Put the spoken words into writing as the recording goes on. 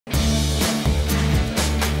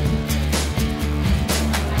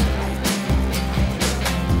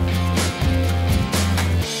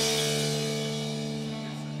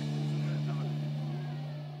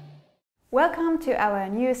Welcome to our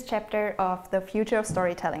newest chapter of The Future of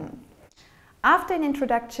Storytelling. After an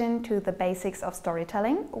introduction to the basics of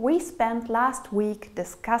storytelling, we spent last week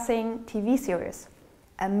discussing TV series,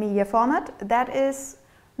 a media format that is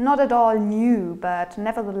not at all new, but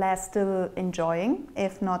nevertheless still enjoying,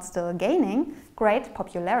 if not still gaining, great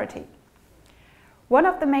popularity. One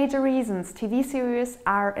of the major reasons TV series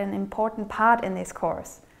are an important part in this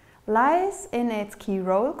course lies in its key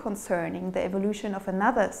role concerning the evolution of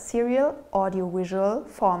another serial audiovisual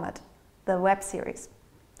format, the web series,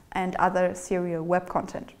 and other serial web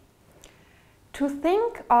content. To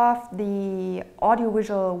think of the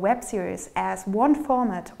audiovisual web series as one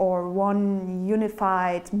format or one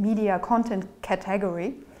unified media content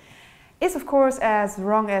category is of course as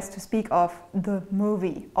wrong as to speak of the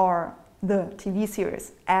movie or the TV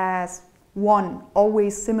series as one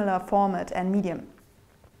always similar format and medium.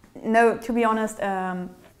 No, to be honest,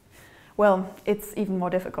 well, it's even more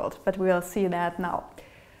difficult, but we'll see that now.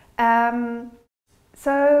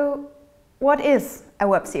 So, what is a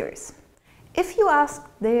web series? If you asked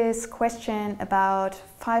this question about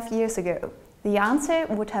 5 years ago, the answer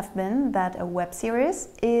would have been that a web series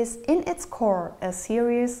is in its core a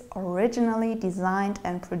series originally designed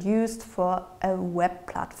and produced for a web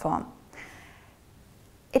platform.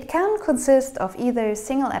 It can consist of either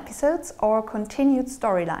single episodes or continued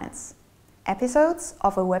storylines. Episodes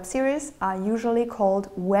of a web series are usually called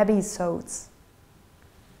webisodes.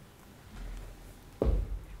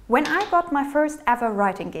 When I got my first ever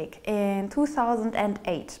writing gig in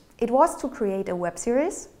 2008, it was to create a web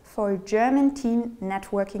series for a German teen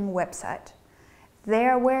networking website.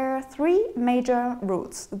 There were 3 major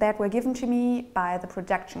rules that were given to me by the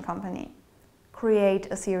production company. Create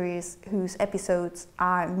a series whose episodes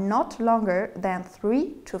are not longer than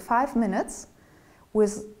 3 to 5 minutes,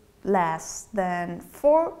 with less than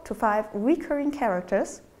 4 to 5 recurring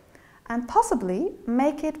characters, and possibly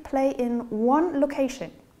make it play in one location,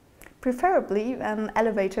 preferably an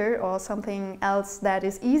elevator or something else that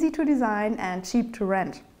is easy to design and cheap to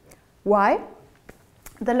rent. Why?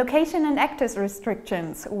 The location and actors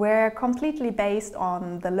restrictions were completely based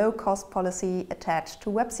on the low-cost policy attached to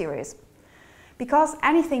web series, because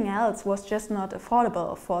anything else was just not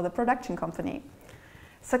affordable for the production company.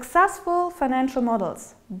 Successful financial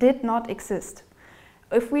models did not exist.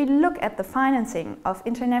 If we look at the financing of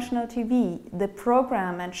international TV, the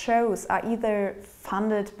program and shows are either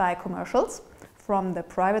funded by commercials from the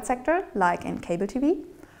private sector, like in cable TV,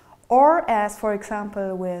 or as for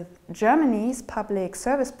example with Germany's public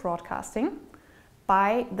service broadcasting,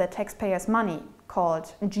 by the taxpayers' money,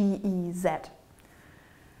 called GEZ.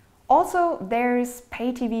 Also, there's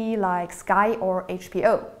pay TV like Sky or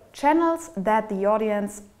HBO, channels that the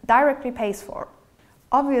audience directly pays for.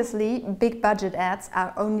 Obviously, big budget ads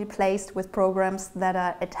are only placed with programs that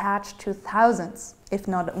are attached to thousands, if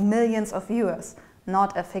not millions of viewers,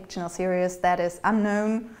 not a fictional series that is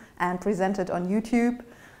unknown and presented on YouTube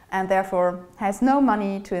and therefore has no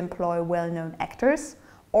money to employ well-known actors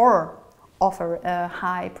or offer a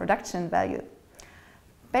high production value.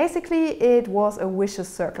 Basically, it was a vicious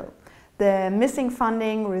circle. The missing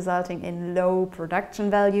funding resulting in low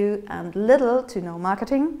production value and little to no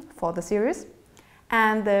marketing for the series,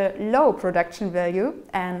 and the low production value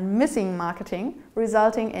and missing marketing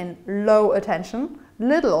resulting in low attention,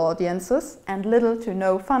 little audiences and little to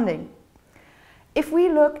no funding. If we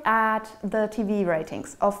look at the TV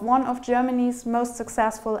ratings of one of Germany's most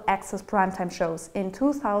successful access primetime shows in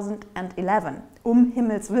 2011,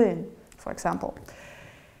 Himmels Willen, for example,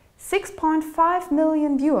 6.5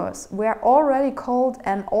 million viewers were already called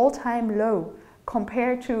an all-time low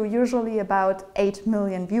compared to usually about 8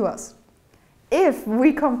 million viewers. If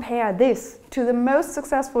we compare this to the most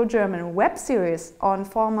successful German web series on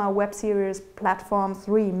former web series platform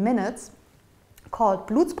 3 Minutes, called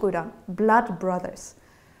Blutsbrüder, Blood Brothers,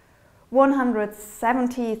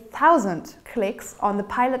 170,000 clicks on the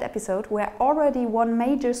pilot episode were already one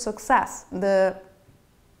major success, the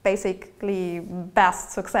basically best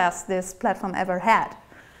success this platform ever had.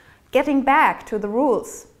 Getting back to the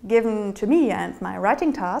rules given to me and my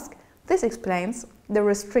writing task, this explains the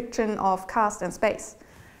restriction of cast and space.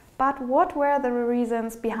 But what were the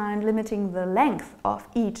reasons behind limiting the length of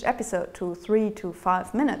each episode to 3 to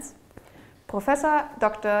 5 minutes? Professor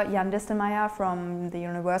Dr. Jan Distelmeier from the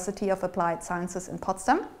University of Applied Sciences in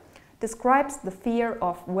Potsdam describes the fear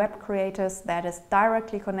of web creators that is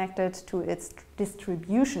directly connected to its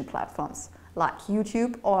distribution platforms, like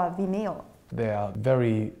YouTube or Vimeo. They are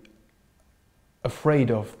very afraid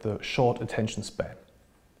of the short attention span,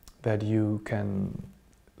 that you can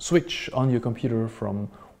switch on your computer from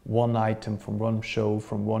one item, from one show,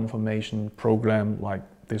 from one information program like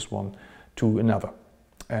this one, to another,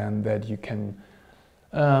 and that you can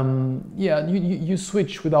you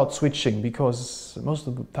switch without switching, because most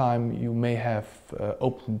of the time you may have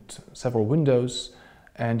opened several windows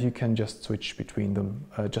and you can just switch between them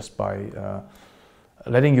just by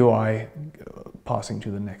letting your eye passing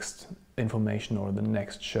to the next information or the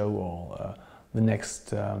next show or the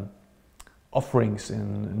next offerings in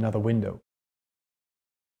another window.